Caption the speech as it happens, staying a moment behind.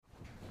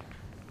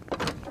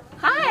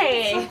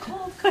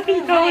I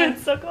know,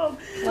 it's so cold.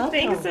 Welcome.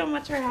 Thanks so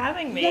much for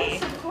having me.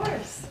 Yes, of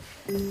course.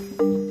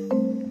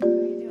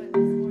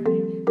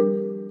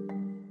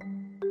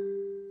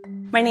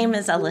 My name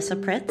is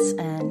Alyssa Pritz,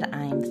 and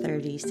I'm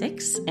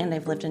 36, and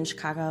I've lived in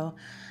Chicago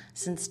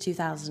since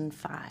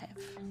 2005.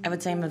 I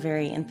would say I'm a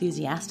very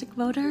enthusiastic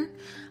voter.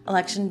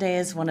 Election day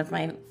is one of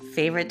my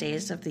favorite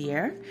days of the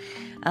year,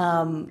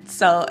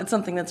 so it's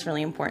something that's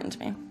really important to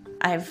me.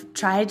 I've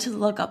tried to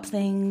look up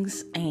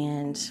things,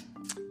 and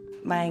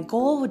my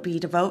goal would be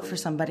to vote for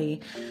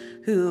somebody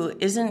who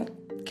isn't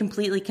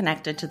completely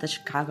connected to the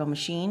Chicago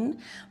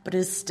machine, but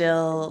is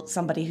still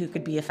somebody who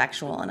could be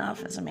effectual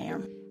enough as a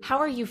mayor. How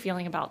are you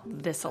feeling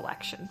about this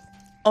election?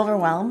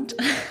 Overwhelmed.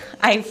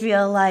 I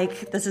feel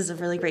like this is a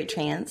really great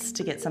chance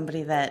to get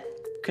somebody that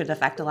could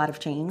affect a lot of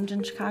change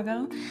in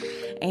Chicago,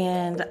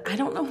 and I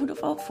don't know who to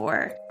vote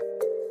for.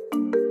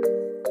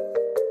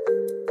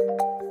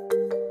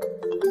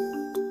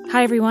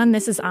 Hi, everyone.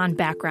 This is On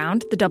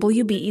Background, the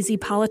WBEZ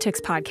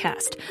Politics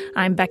podcast.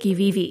 I'm Becky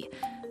Vivi.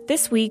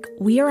 This week,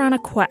 we are on a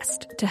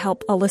quest to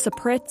help Alyssa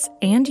Pritz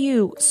and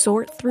you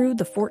sort through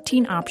the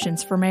 14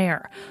 options for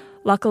mayor.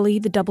 Luckily,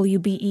 the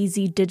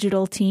WBEZ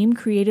digital team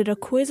created a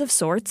quiz of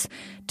sorts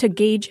to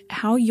gauge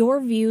how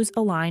your views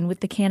align with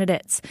the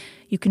candidates.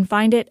 You can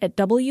find it at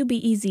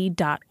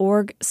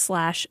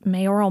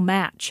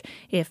wbez.org/mayoralmatch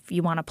if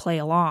you want to play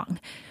along.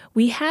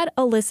 We had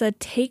Alyssa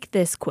take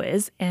this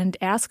quiz and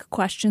ask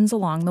questions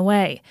along the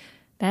way.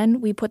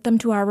 Then we put them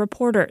to our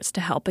reporters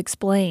to help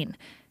explain.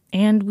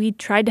 And we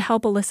tried to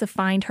help Alyssa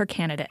find her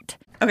candidate.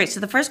 Okay,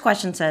 so the first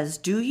question says,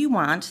 do you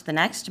want the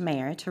next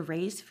mayor to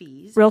raise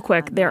fees? Real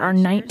quick, there are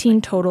 19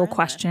 total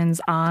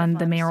questions on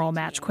the mayoral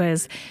match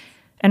quiz,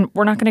 and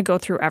we're not going to go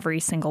through every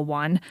single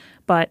one,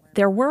 but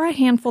there were a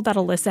handful that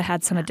Alyssa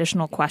had some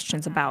additional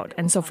questions about,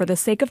 and so for the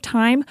sake of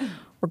time,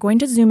 we're going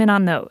to zoom in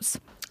on those.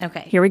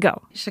 Okay. Here we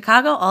go.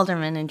 Chicago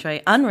aldermen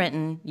enjoy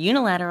unwritten,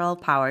 unilateral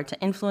power to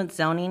influence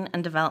zoning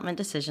and development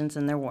decisions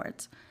in their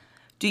wards.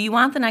 Do you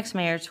want the next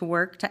mayor to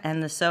work to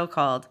end the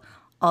so-called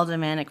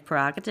aldermanic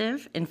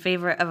prerogative in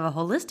favor of a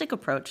holistic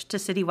approach to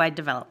citywide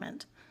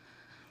development?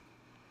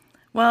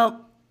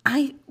 Well,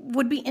 I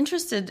would be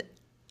interested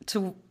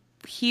to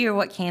hear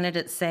what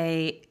candidates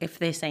say if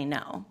they say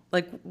no.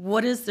 Like,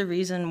 what is the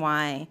reason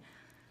why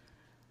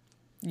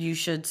you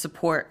should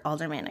support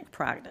aldermanic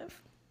prerogative?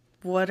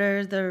 What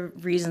are the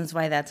reasons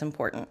why that's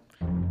important?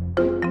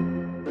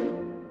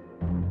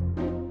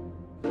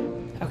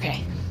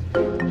 Okay.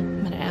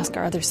 I'm going to ask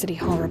our other City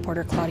Hall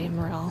reporter, Claudia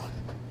Morell.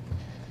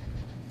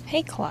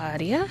 Hey,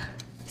 Claudia.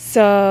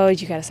 So,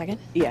 you got a second?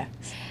 Yeah.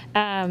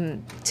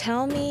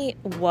 Tell me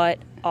what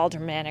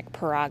aldermanic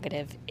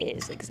prerogative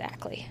is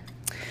exactly.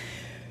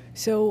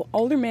 So,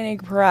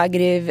 aldermanic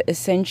prerogative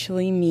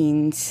essentially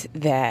means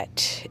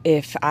that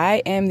if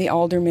I am the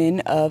alderman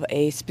of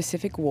a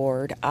specific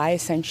ward, I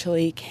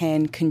essentially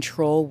can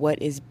control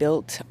what is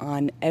built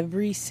on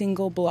every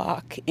single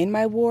block in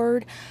my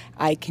ward.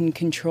 I can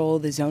control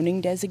the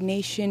zoning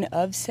designation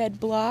of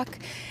said block,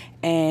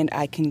 and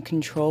I can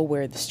control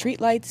where the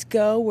streetlights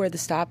go, where the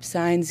stop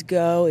signs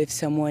go, if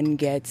someone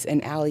gets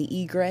an alley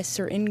egress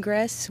or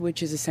ingress,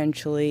 which is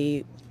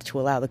essentially to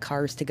allow the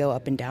cars to go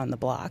up and down the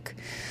block.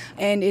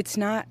 And it's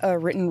not a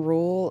written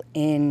rule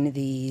in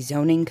the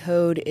zoning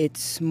code.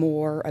 It's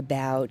more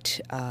about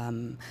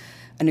an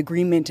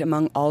agreement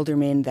among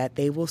aldermen that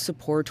they will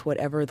support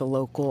whatever the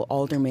local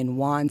alderman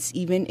wants,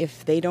 even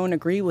if they don't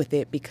agree with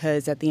it,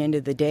 because at the end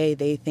of the day,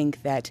 they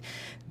think that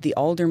the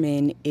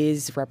alderman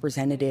is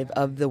representative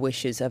of the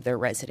wishes of their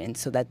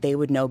residents, so that they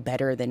would know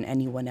better than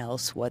anyone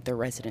else what their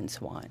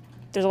residents want.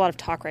 There's a lot of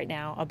talk right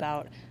now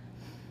about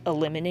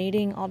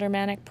eliminating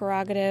aldermanic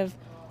prerogative.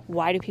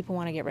 Why do people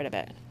want to get rid of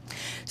it?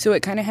 So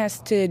it kind of has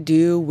to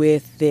do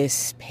with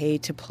this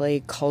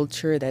pay-to-play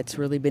culture that's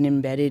really been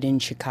embedded in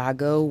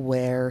Chicago,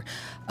 where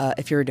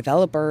if you're a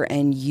developer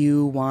and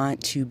you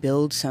want to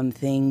build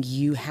something,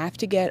 you have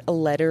to get a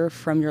letter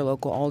from your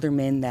local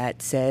alderman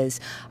that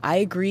says, I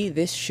agree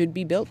this should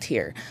be built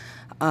here.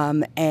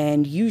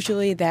 And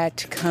usually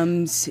that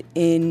comes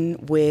in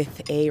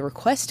with a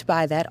request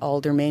by that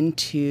alderman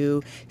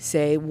to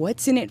say,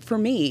 what's in it for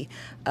me?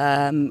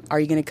 Are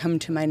you going to come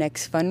to my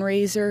next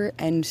fundraiser?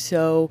 And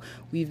so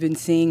we've been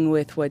seeing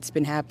with what's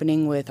been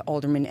happening with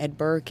Alderman Ed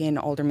Burke and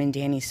Alderman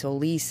Danny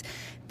Solis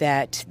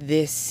that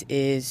this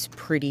is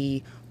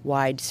pretty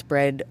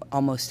widespread,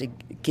 almost a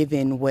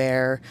given,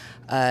 where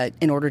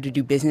in order to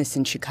do business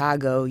in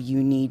Chicago,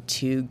 you need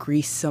to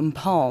grease some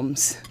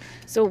palms.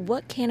 So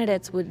what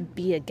candidates would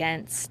be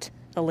against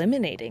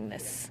eliminating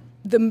this?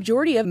 The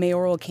majority of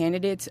mayoral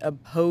candidates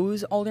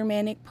oppose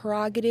aldermanic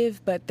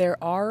prerogative, but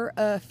there are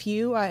a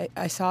few. I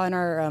saw in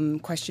our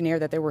questionnaire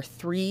that there were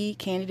 3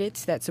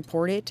 candidates that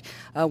support it.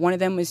 One of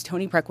them was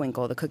Toni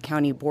Preckwinkle, the Cook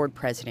County Board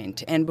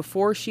President. And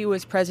before she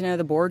was president of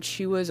the board,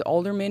 she was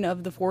alderman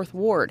of the 4th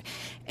Ward.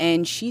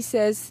 And she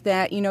says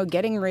that,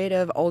 getting rid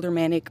of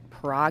aldermanic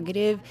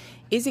prerogative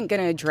isn't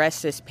going to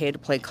address this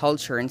pay-to-play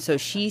culture. And so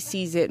she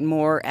sees it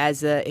more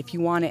as if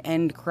you want to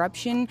end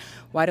corruption,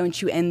 why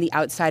don't you end the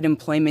outside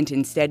employment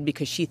instead,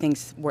 because she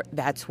thinks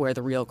that's where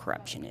the real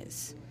corruption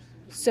is.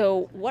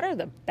 So what are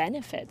the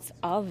benefits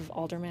of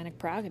aldermanic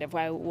prerogative?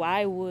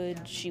 Why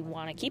would she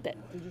want to keep it?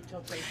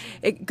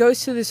 It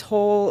goes to this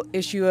whole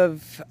issue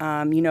of,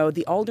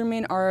 the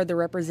aldermen are the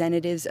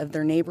representatives of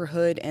their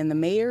neighborhood, and the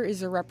mayor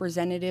is a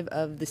representative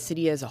of the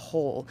city as a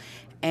whole.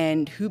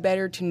 And who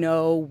better to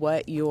know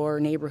what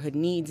your neighborhood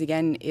needs,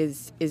 again,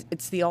 is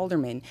it's the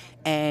alderman.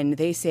 And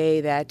they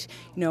say that,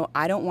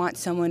 I don't want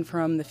someone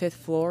from the 5th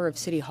floor of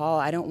City Hall.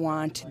 I don't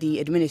want the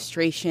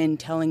administration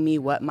telling me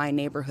what my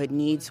neighborhood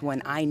needs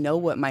when I know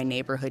what my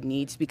neighborhood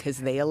needs because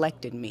they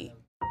elected me.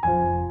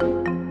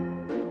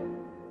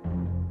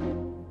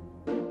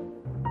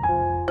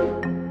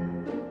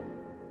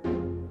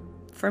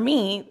 For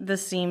me,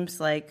 this seems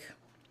like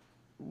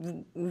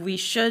we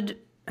should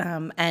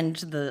end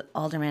the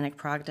aldermanic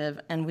prerogative,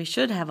 and we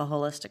should have a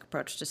holistic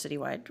approach to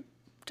citywide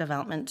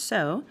development.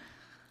 So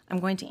I'm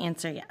going to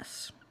answer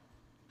yes.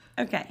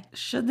 Okay.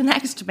 Should the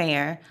next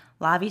mayor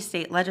lobby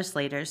state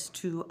legislators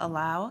to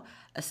allow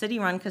a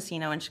city-run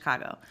casino in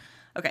Chicago?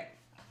 Okay.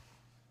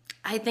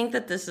 I think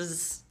that this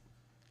is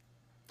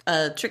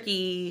a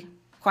tricky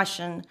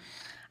question.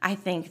 I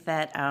think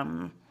that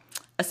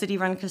a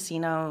city-run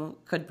casino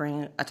could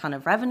bring a ton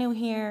of revenue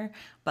here,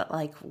 but,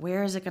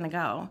 where is it going to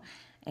go?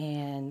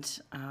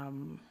 And,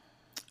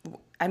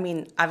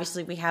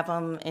 obviously we have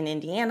them in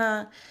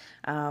Indiana.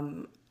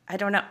 I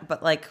don't know,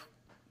 but,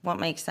 what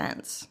makes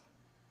sense?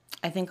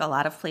 I think a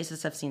lot of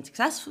places have seen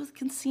success with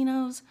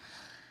casinos.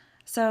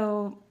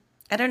 So,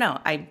 I don't know.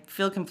 I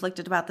feel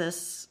conflicted about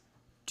this.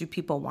 Do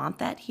people want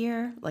that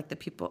here?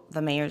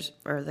 The mayors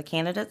or the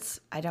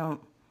candidates? I'm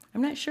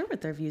not sure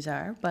what their views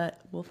are,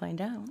 but we'll find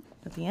out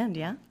at the end,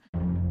 yeah?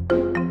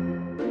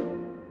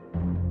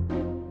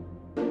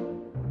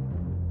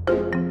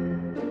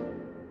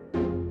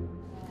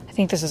 I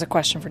think this is a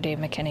question for Dave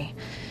McKinney.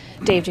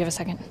 Dave, do you have a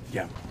second?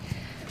 Yeah.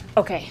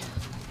 Okay.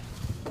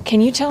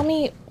 Can you tell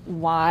me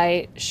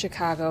why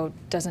Chicago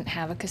doesn't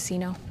have a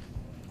casino?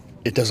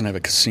 It doesn't have a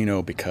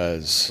casino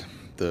because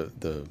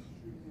the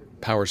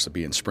powers that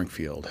be in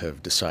Springfield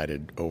have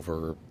decided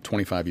over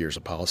 25 years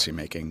of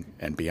policymaking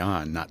and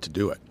beyond not to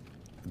do it.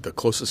 The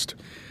closest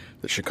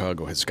that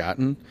Chicago has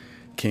gotten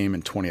came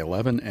in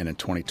 2011 and in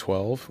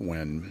 2012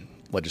 when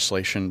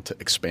legislation to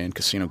expand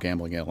casino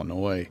gambling in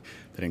Illinois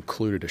that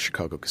included a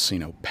Chicago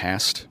casino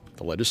passed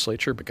the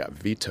legislature but got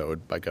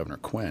vetoed by Governor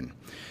Quinn.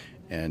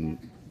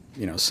 And,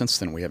 since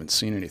then we haven't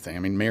seen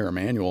anything. Mayor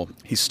Emanuel,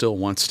 he still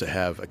wants to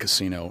have a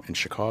casino in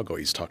Chicago.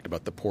 He's talked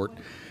about the Port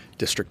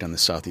District on the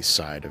southeast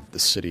side of the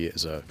city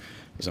as an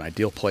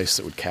ideal place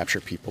that would capture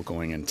people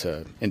going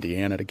into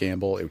Indiana to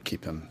gamble. It would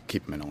keep them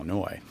in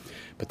Illinois.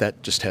 But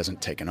that just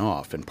hasn't taken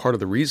off. And part of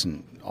the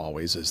reason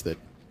always is that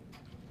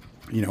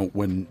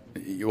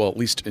at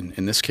least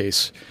in this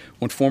case,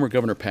 when former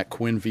Governor Pat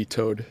Quinn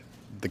vetoed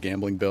the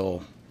gambling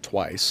bill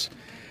twice,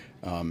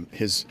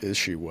 his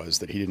issue was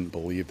that he didn't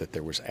believe that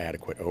there was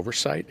adequate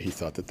oversight. He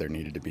thought that there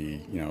needed to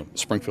be,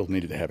 Springfield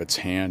needed to have its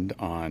hand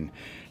on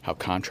how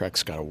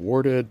contracts got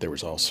awarded. There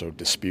was also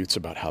disputes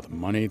about how the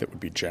money that would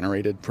be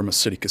generated from a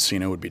city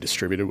casino would be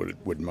distributed.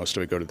 Would most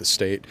of it go to the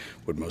state?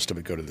 Would most of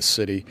it go to the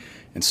city?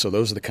 And so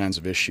those are the kinds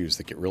of issues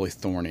that get really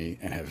thorny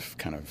and have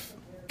kind of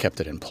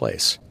kept it in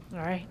place.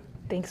 All right.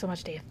 Thanks so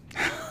much, Dave.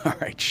 All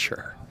right,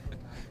 sure.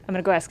 I'm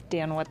going to go ask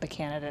Dan what the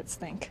candidates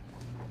think.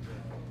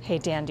 Hey,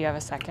 Dan, do you have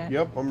a second?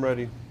 Yep, I'm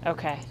ready.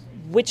 Okay.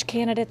 Which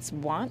candidates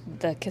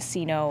want the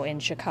casino in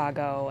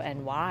Chicago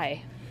and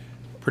why?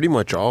 Pretty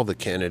much all the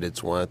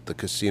candidates want the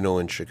casino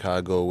in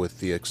Chicago with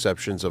the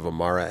exceptions of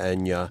Amara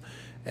Enya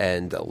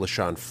and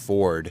LaShawn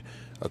Ford,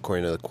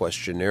 according to the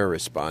questionnaire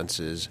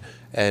responses.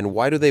 And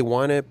why do they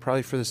want it?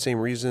 Probably for the same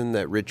reason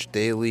that Rich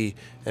Daley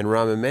and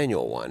Rahm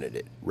Emanuel wanted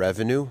it.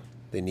 Revenue.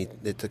 They need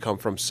it to come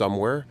from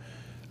somewhere.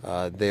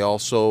 They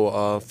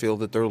also feel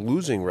that they're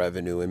losing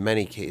revenue in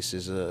many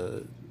cases.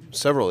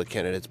 Several of the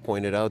candidates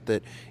pointed out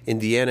that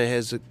Indiana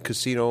has a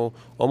casino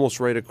almost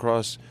right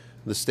across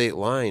the state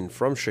line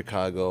from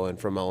Chicago and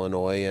from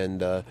Illinois,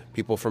 and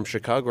people from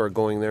Chicago are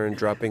going there and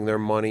dropping their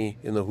money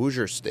in the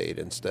Hoosier state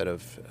instead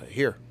of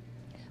here.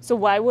 So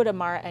why would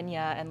Amara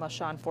Enya and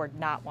LaShawn Ford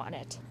not want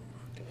it?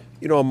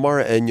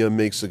 Amara Enya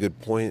makes a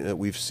good point that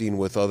we've seen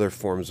with other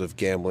forms of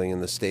gambling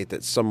in the state,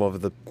 that some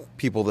of the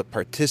people that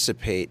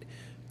participate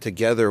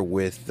together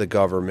with the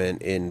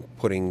government in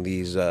putting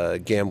these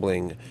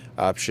gambling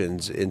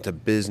options into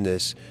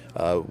business,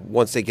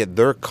 once they get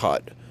their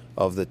cut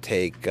of the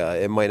take,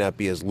 it might not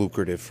be as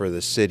lucrative for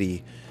the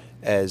city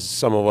as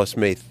some of us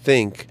may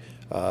think.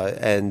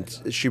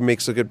 And she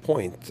makes a good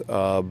point.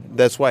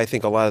 That's why I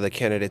think a lot of the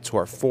candidates who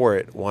are for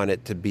it want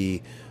it to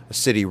be a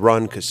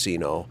city-run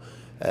casino,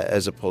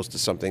 as opposed to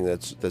something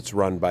that's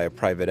run by a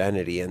private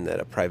entity and that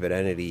a private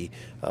entity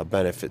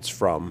benefits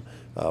from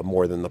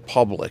more than the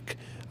public.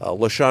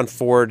 LaShawn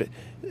Ford,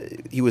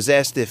 he was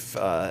asked if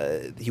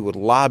he would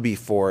lobby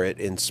for it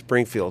in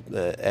Springfield,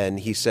 and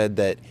he said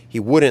that he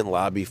wouldn't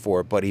lobby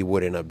for it, but he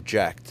wouldn't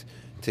object.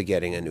 to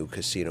getting a new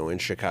casino in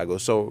Chicago.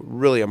 So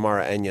really,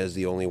 Amara Enya is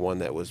the only one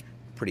that was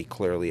pretty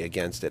clearly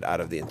against it out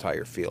of the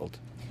entire field.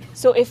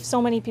 So if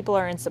so many people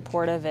are in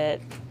support of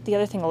it, the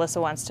other thing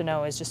Alyssa wants to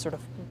know is just sort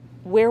of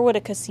where would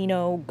a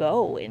casino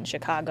go in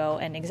Chicago,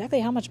 and exactly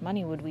how much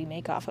money would we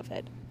make off of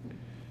it?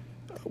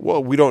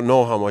 Well, we don't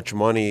know how much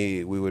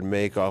money we would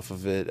make off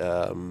of it.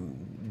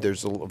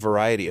 There's a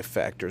variety of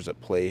factors at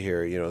play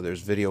here. You know,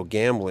 there's video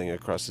gambling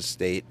across the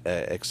state,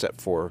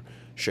 except for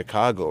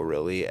Chicago,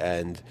 really,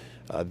 and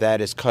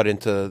that is cut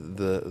into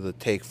the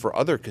take for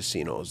other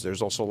casinos.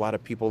 There's also a lot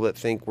of people that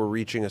think we're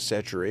reaching a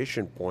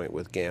saturation point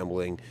with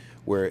gambling,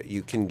 where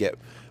you can get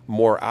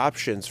more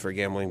options for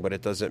gambling, but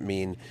it doesn't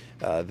mean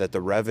that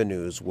the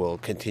revenues will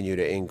continue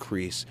to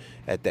increase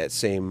at that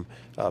same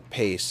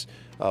pace.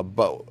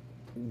 But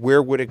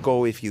where would it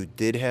go if you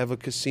did have a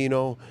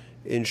casino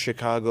in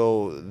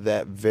Chicago?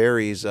 That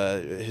varies.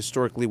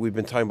 Historically, we've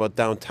been talking about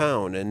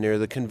downtown and near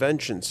the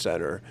convention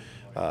center,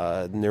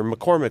 near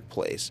McCormick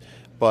Place.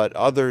 But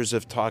others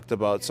have talked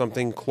about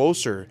something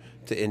closer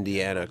to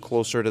Indiana,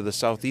 closer to the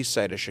southeast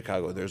side of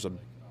Chicago. There's a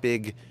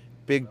big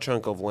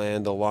chunk of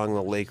land along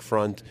the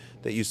lakefront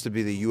that used to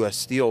be the U.S.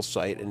 Steel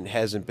site and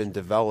hasn't been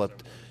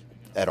developed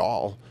at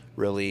all,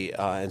 really,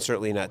 and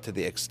certainly not to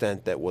the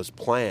extent that was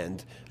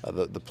planned.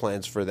 The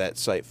plans for that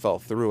site fell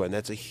through, and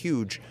that's a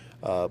huge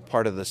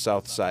part of the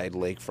south side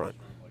lakefront.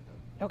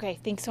 Okay,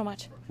 thanks so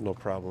much. No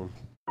problem.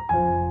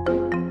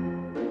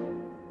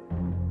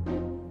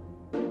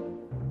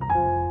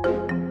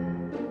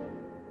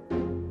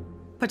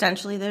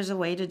 Potentially there's a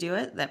way to do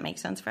it that makes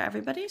sense for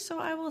everybody, so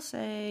I will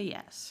say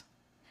yes.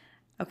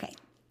 Okay.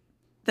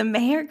 The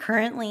mayor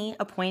currently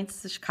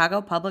appoints the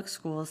Chicago Public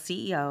Schools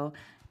CEO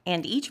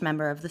and each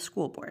member of the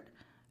school board.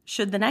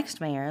 Should the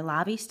next mayor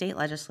lobby state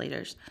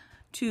legislators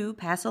to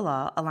pass a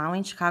law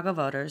allowing Chicago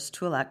voters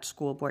to elect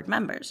school board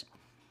members?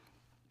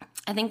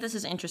 I think this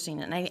is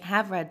interesting, and I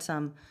have read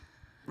some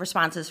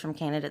responses from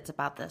candidates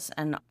about this,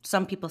 and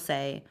some people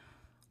say,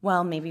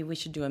 well, maybe we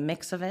should do a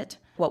mix of it.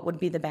 What would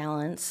be the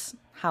balance?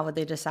 How would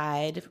they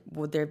decide?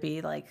 Would there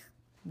be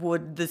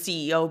would the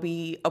CEO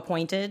be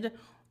appointed,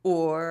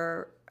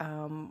 or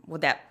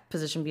would that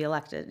position be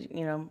elected?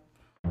 You know.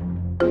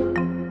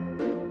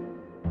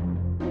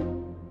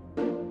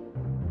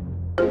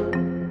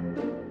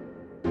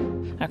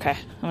 Okay,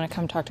 I'm going to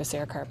come talk to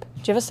Sarah Karp. Do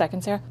you have a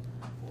second, Sarah?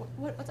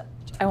 What's up?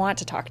 I want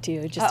to talk to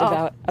you just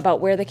about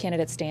where the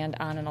candidates stand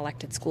on an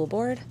elected school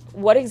board.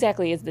 What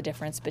exactly is the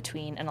difference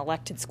between an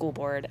elected school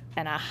board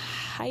and a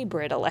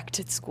hybrid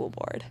elected school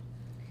board?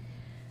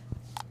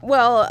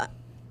 Well,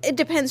 it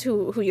depends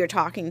who you're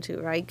talking to,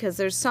 right? Because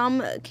there's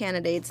some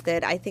candidates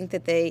that I think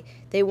that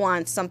they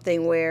want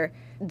something where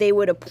they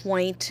would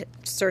appoint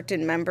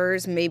certain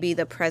members, maybe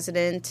the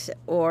president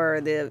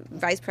or the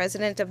vice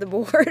president of the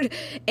board.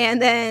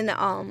 And then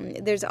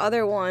there's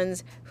other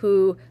ones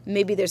who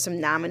maybe there's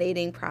some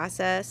nominating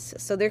process.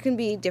 So there can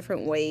be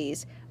different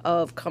ways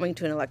of coming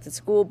to an elected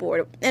school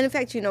board. And in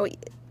fact, you know,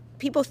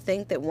 people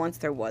think that once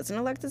there was an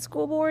elected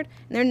school board,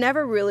 and there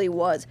never really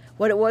was.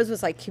 What it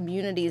was like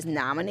communities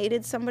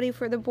nominated somebody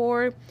for the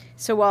board.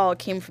 So while it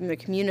came from the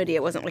community,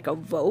 it wasn't like a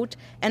vote.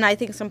 And I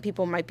think some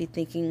people might be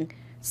thinking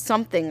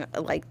something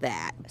like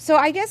that. So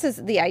I guess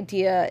the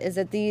idea is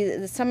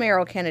that some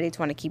mayoral candidates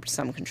want to keep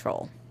some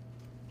control.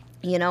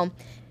 You know,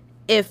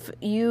 if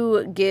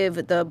you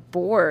give the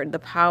board the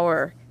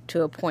power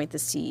to appoint the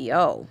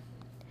CEO,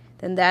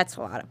 then that's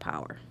a lot of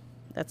power.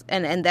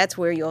 And that's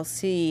where you'll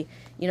see,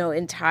 you know,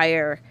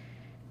 entire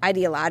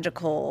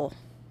ideological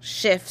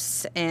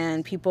shifts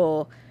and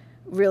people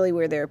really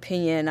wear their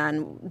opinion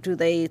on, do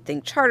they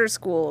think charter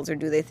schools or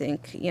do they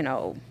think, you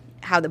know,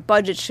 how the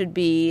budget should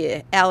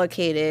be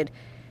allocated.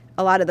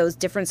 A lot of those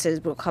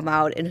differences will come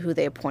out in who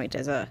they appoint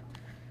as the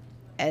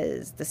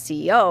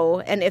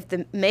CEO. And if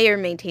the mayor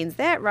maintains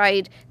that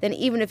right, then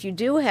even if you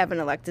do have an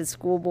elected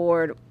school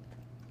board,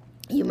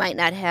 you might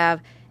not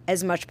have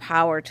as much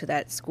power to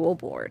that school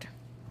board.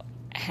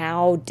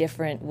 How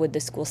different would the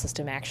school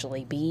system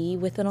actually be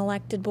with an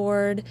elected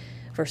board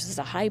versus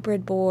a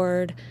hybrid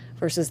board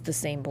versus the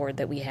same board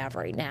that we have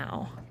right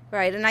now?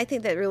 Right, and I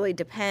think that really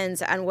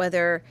depends on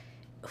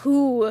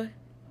who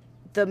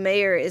the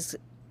mayor is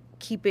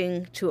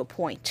keeping to a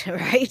point,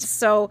 right?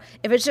 So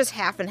if it's just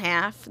half and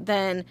half,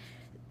 then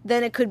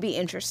it could be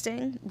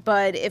interesting.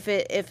 But if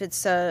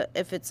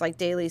it's like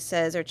Daley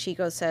says or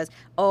Chico says,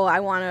 oh, I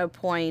want to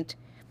appoint.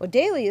 Well,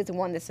 Daley is the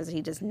one that says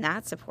he does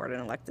not support an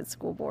elected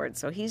school board,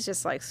 so he's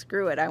just like,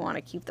 screw it, I want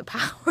to keep the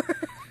power.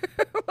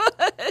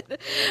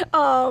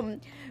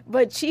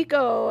 But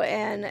Chico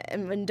and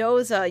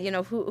Mendoza, you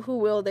know, who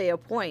will they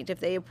appoint? If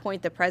they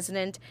appoint the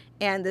president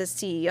and the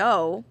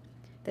CEO,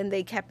 then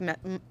they kept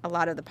a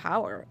lot of the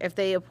power. If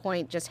they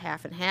appoint just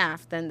half and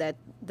half, then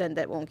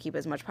that won't keep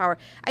as much power.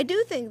 I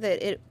do think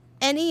that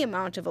any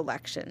amount of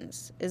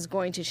elections is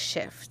going to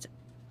shift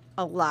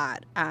a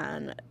lot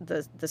on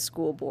the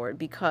school board,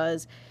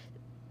 because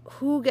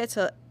who gets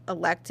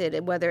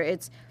elected, whether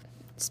it's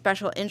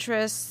special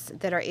interests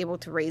that are able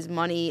to raise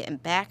money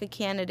and back a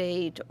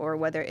candidate, or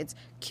whether it's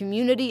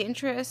community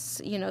interests,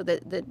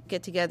 that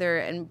get together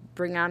and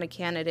bring on a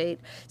candidate.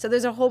 So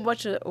there's a whole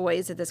bunch of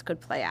ways that this could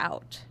play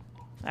out.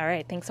 All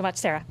right. Thanks so much,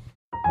 Sarah.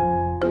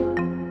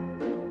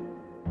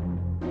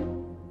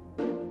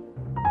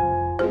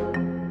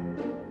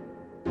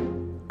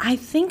 I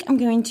think I'm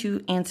going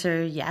to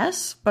answer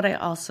yes, but I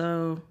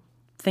also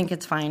think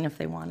it's fine if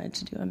they wanted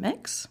to do a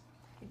mix.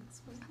 I think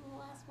this was the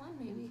last one,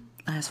 maybe.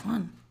 Last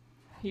one.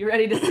 You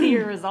ready to see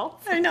your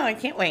results? I know, I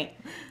can't wait.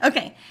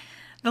 Okay,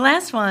 the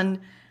last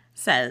one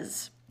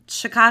says,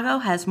 Chicago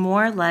has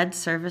more lead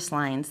service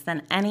lines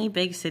than any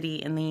big city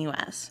in the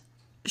U.S.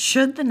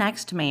 Should the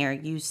next mayor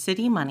use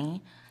city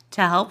money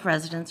to help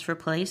residents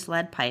replace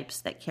lead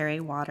pipes that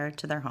carry water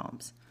to their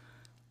homes?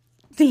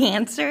 The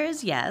answer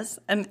is yes,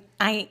 and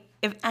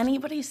if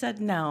anybody said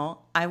no,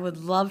 I would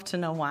love to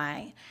know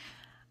why.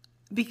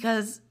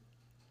 Because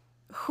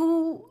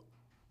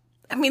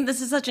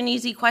this is such an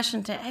easy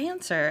question to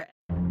answer.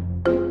 All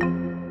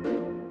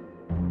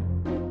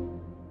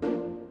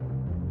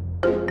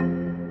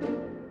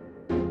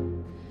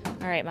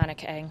right,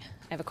 Monica Eng,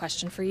 I have a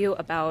question for you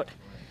about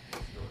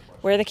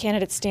where the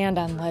candidates stand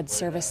on lead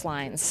service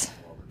lines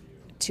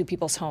to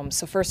people's homes.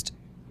 So first,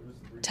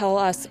 tell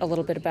us a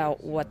little bit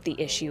about what the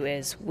issue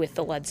is with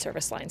the lead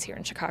service lines here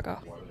in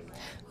Chicago.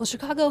 Well,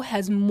 Chicago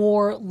has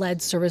more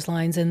lead service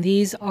lines, and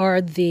these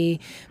are the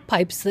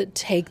pipes that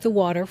take the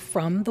water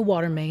from the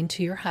water main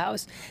to your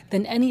house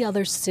than any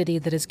other city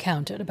that is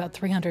counted, about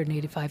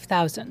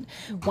 385,000.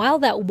 While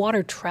that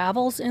water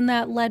travels in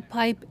that lead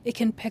pipe, it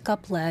can pick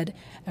up lead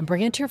and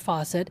bring it to your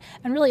faucet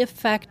and really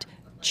affect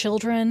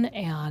children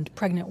and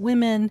pregnant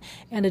women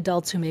and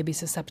adults who may be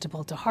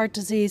susceptible to heart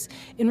disease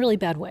in really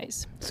bad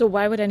ways. So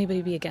why would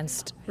anybody be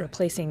against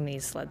replacing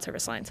these lead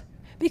service lines?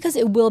 Because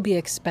it will be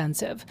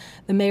expensive.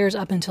 The mayors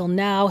up until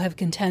now have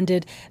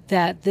contended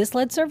that this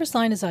lead service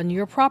line is on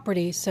your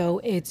property,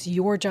 so it's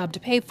your job to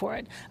pay for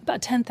it.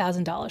 About $10,000,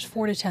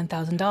 $4,000 to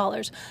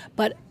 $10,000.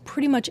 But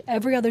pretty much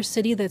every other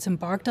city that's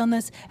embarked on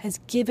this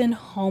has given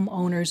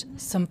homeowners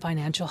some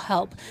financial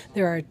help.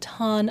 There are a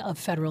ton of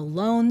federal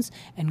loans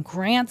and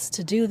grants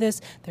to do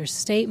this. There's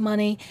state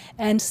money,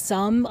 and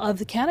some of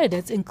the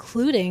candidates,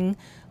 including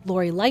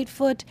Lori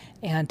Lightfoot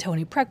and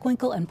Toni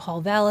Preckwinkle and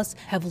Paul Vallis,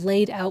 have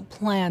laid out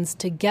plans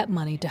to get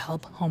money to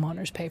help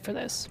homeowners pay for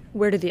this.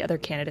 Where do the other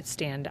candidates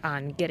stand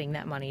on getting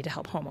that money to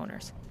help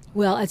homeowners?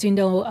 Well, as you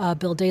know,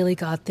 Bill Daley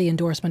got the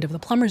endorsement of the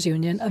Plumbers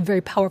Union, a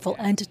very powerful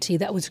entity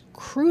that was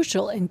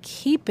crucial in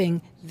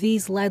keeping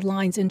these lead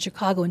lines in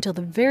Chicago until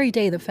the very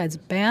day the feds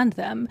banned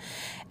them.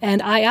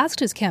 And I asked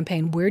his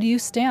campaign, where do you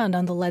stand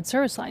on the lead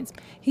service lines?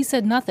 He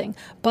said nothing.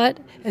 But,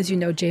 as you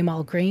know,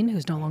 Jamal Green,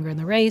 who's no longer in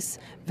the race,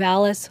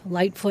 Vallis,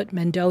 Lightfoot,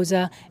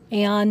 Mendoza,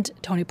 and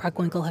Toni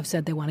Preckwinkle have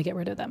said they want to get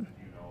rid of them.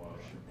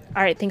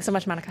 All right, thanks so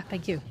much, Monica.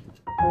 Thank you.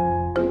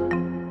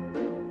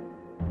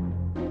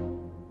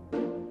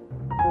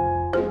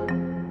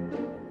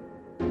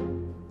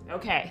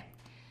 Okay.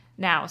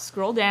 Now,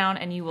 scroll down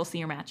and you will see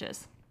your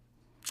matches.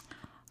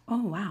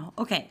 Oh, wow.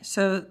 Okay,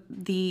 so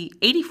the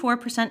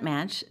 84%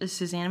 match is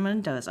Susana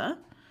Mendoza.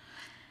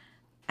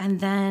 And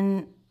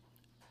then,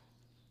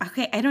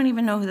 okay, I don't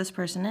even know who this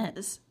person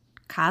is.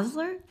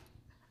 Kozler?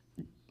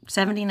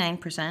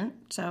 79%.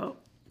 So,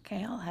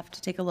 okay, I'll have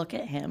to take a look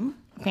at him,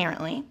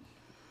 apparently.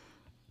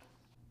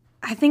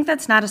 I think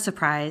that's not a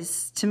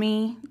surprise to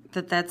me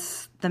that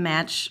that's the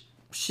match.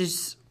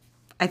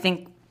 I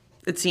think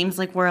it seems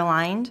like we're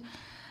aligned.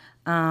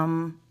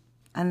 And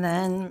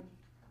then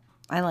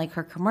I like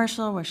her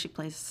commercial where she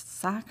plays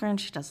soccer and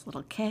she does a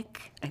little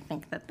kick. I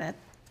think that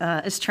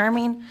is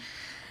charming.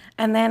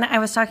 And then I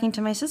was talking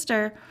to my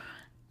sister.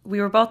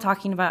 We were both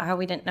talking about how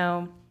we didn't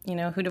know,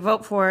 who to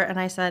vote for. And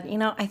I said,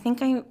 I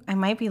think I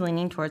might be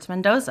leaning towards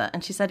Mendoza.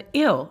 And she said,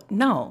 ew,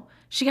 no.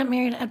 She got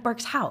married at Ed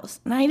Burke's house.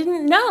 And I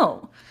didn't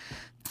know.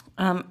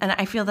 And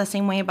I feel the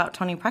same way about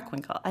Toni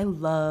Preckwinkle. I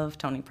love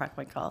Toni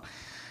Preckwinkle.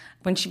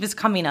 When she was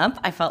coming up,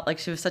 I felt like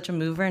she was such a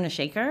mover and a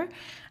shaker.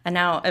 And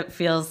now it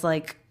feels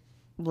like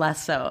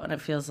less so. And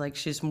it feels like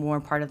she's more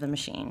part of the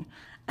machine.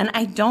 And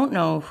I don't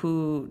know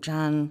who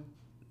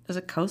is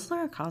it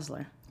Kozler or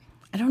Kozler?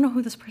 I don't know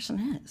who this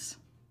person is.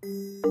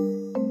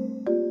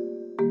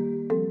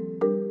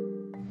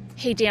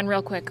 Hey, Dan,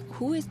 real quick,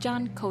 who is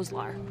John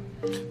Kozlar?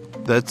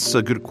 That's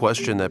a good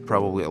question that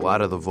probably a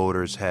lot of the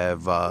voters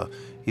have.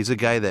 He's a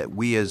guy that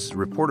we as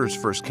reporters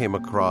first came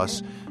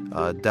across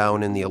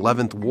down in the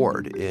 11th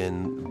Ward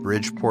in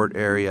Bridgeport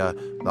area,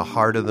 the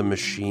heart of the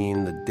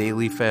machine, the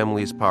Daley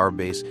family's power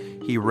base.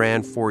 He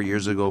ran 4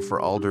 years ago for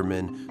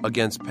alderman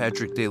against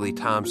Patrick Daley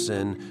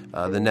Thompson,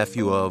 the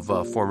nephew of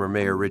former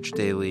Mayor Rich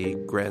Daley,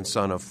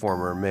 grandson of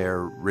former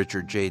Mayor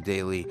Richard J.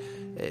 Daley.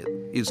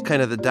 He was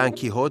kind of the Don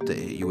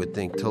Quixote, you would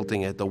think,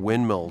 tilting at the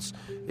windmills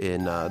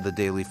in the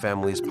Daley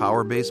family's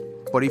power base.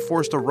 But he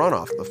forced a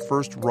runoff, the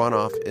first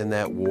runoff in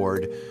that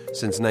ward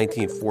since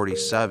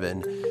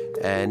 1947.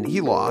 And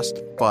he lost,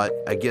 but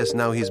I guess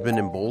now he's been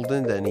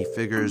emboldened and he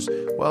figures,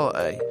 well,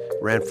 I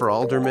ran for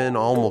alderman,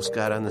 almost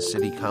got on the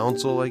city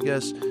council, I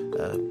guess.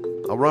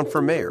 I'll run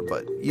for mayor.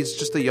 But he's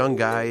just a young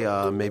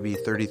guy, maybe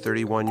 30,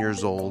 31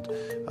 years old,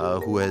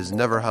 who has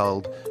never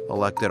held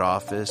elected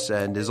office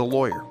and is a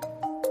lawyer.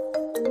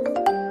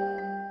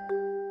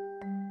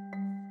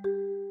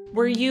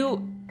 Were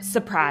you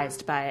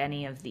surprised by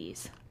any of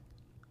these?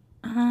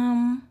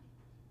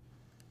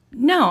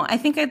 No, I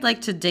think I'd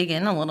like to dig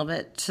in a little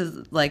bit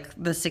to like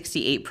the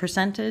 68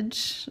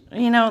 percentage,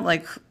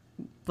 like,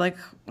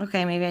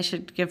 okay, maybe I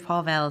should give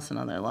Paul Vallas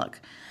another look.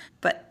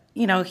 But,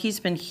 he's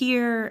been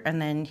here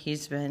and then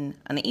he's been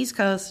on the East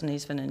Coast and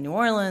he's been in New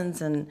Orleans,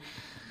 and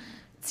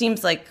it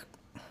seems like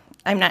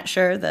I'm not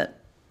sure that,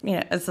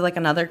 it's like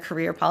another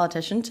career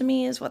politician to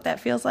me is what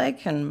that feels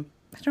like. And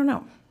I don't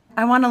know.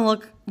 I want to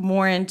look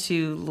more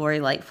into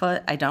Lori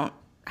Lightfoot. I don't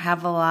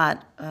have a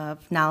lot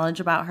of knowledge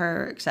about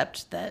her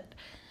except that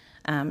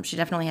she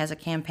definitely has a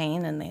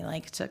campaign and they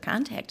like to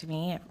contact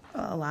me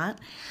a lot.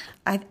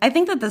 I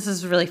think that this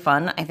is really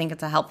fun. I think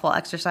it's a helpful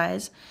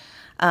exercise.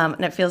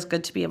 And it feels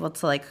good to be able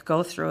to like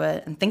go through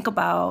it and think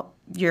about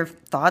your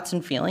thoughts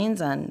and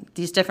feelings on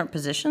these different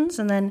positions.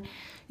 And then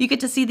you get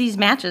to see these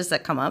matches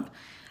that come up.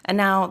 And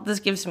now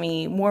this gives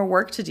me more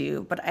work to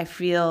do, but I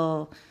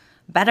feel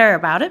better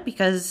about it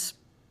because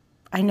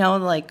I know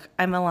like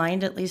I'm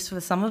aligned at least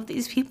with some of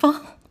these people.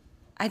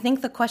 I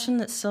think the question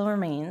that still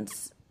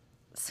remains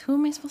is, who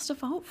am I supposed to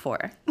vote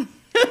for?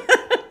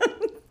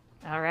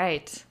 All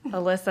right.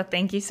 Alyssa,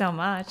 thank you so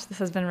much. This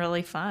has been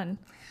really fun.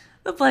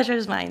 The pleasure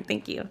is mine.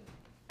 Thank you.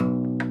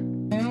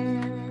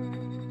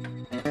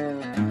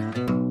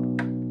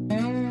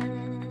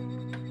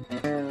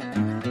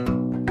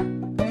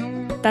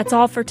 That's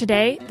all for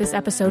today. This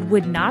episode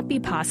would not be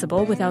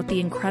possible without the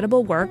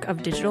incredible work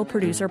of digital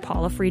producer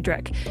Paula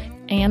Friedrich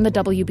and the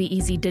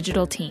WBEZ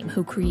digital team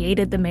who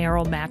created the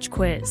mayoral match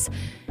quiz.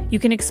 You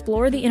can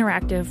explore the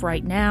interactive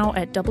right now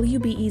at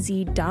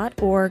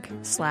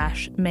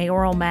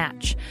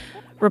wbez.org/mayoralmatch.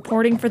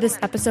 Reporting for this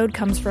episode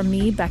comes from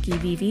me, Becky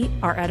Vivi.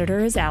 Our editor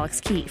is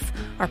Alex Keefe.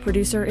 Our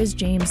producer is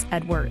James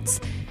Edwards.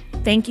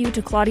 Thank you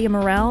to Claudia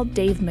Morell,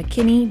 Dave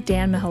McKinney,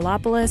 Dan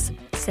Mihalopoulos,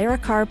 Sarah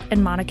Karp,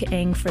 and Monica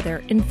Eng for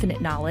their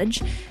infinite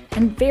knowledge.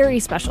 And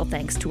very special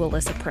thanks to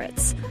Alyssa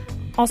Pritz.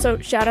 Also,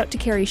 shout out to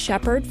Carrie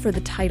Shepard for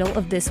the title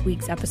of this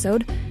week's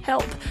episode,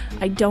 Help,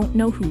 I Don't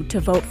Know Who to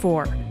Vote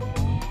For.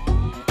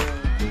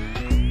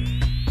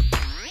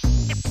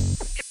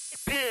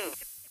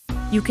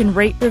 You can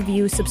rate,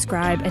 review,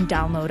 subscribe, and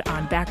download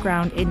On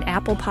Background in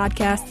Apple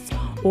Podcasts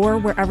or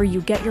wherever you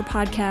get your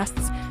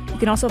podcasts. You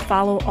can also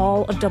follow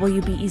all of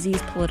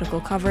WBEZ's political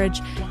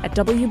coverage at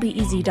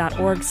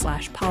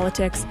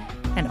wbez.org/politics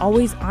and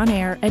always on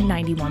air at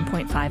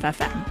 91.5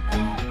 FM.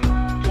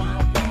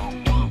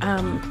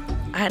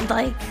 I'd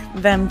like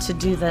them to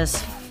do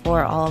this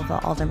for all of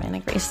the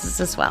aldermanic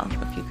races as well.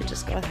 If you could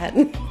just go ahead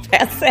and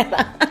pass that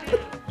on. It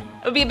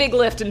would be a big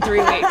lift in 3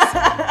 weeks.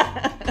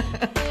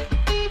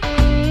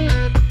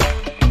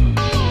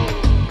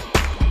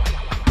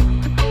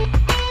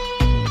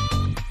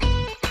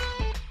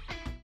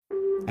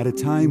 At a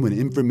time when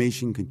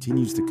information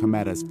continues to come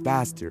at us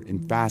faster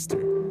and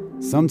faster,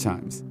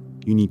 sometimes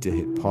you need to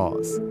hit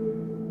pause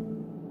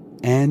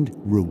and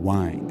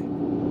rewind.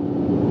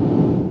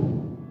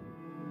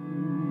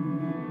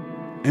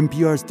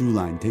 NPR's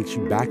Throughline takes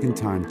you back in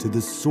time to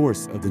the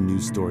source of the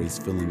news stories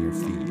filling your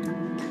feed.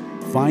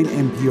 Find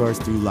NPR's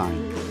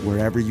Throughline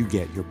wherever you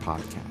get your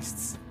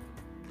podcasts.